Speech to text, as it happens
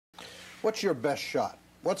What's your best shot?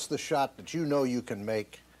 What's the shot that you know you can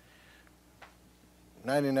make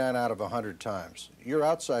 99 out of 100 times? Your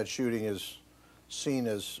outside shooting is seen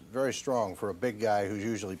as very strong for a big guy who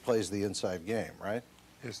usually plays the inside game, right?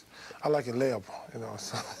 Yes, I like a layup, you know.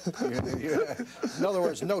 So. In other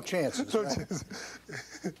words, no chances. Right?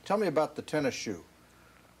 Tell me about the tennis shoe.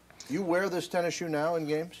 You wear this tennis shoe now in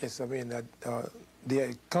games? Yes, I mean,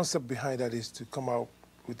 the concept behind that is to come out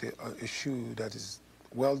with a shoe that is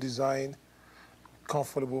well designed,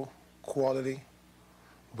 comfortable, quality,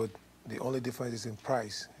 but the only difference is in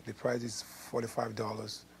price. The price is $45,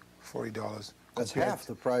 $40. That's half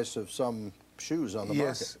the price of some shoes on the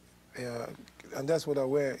market. Yes, and that's what I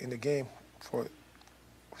wear in the game for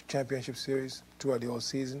championship series throughout the whole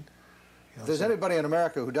season. You know, if there's anybody in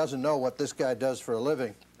America who doesn't know what this guy does for a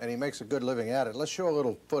living, and he makes a good living at it, let's show a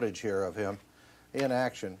little footage here of him in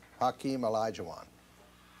action. Hakeem Olajuwon.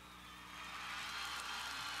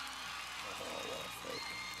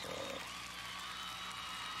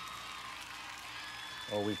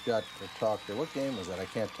 Oh, we've got to talk there. What game was that? I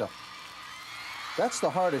can't tell. That's the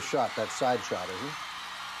hardest shot, that side shot, isn't it?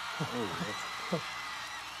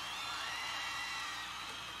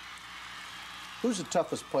 Who's the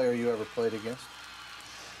toughest player you ever played against?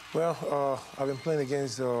 Well, I've been playing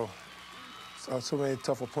against so many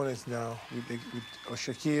tough opponents now. With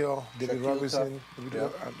Shaquille, David Robinson,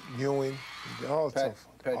 Ewing. They're all tough.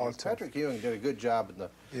 Patrick Ewing did a good job in the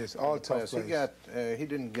all tough players. He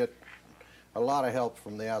didn't get a lot of help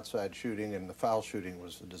from the outside shooting, and the foul shooting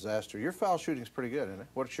was a disaster. Your foul shooting's pretty good, isn't it?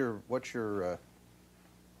 What's your what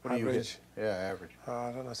do you hit? Yeah, average.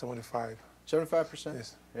 I don't know, 75. 75%?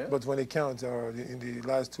 Yes. Yeah. But when it counts, in the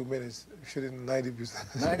last 2 minutes, shooting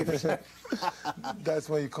 90%. 90%? That's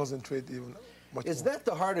when you concentrate even much Is more. that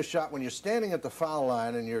the hardest shot when you're standing at the foul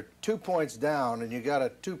line and you're 2 points down and you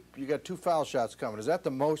got two foul shots coming? Is that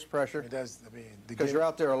the most pressure? It does. I mean, because you're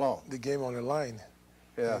out there alone. The game on the line.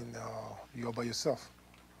 Yeah. And you're by yourself.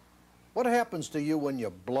 What happens to you when you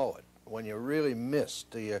blow it? When you really miss?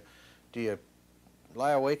 Do you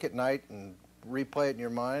lie awake at night and replay it in your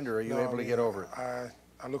mind, or are you able to get over it?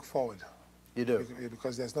 I look forward. You do?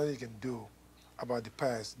 Because there's nothing you can do about the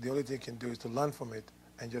past. The only thing you can do is to learn from it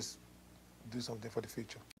and just do something for the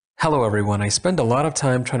future. Hello everyone, I spend a lot of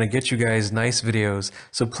time trying to get you guys nice videos,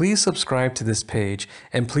 so please subscribe to this page,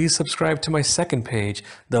 and please subscribe to my second page.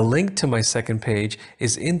 The link to my second page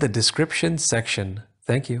is in the description section.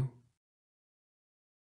 Thank you.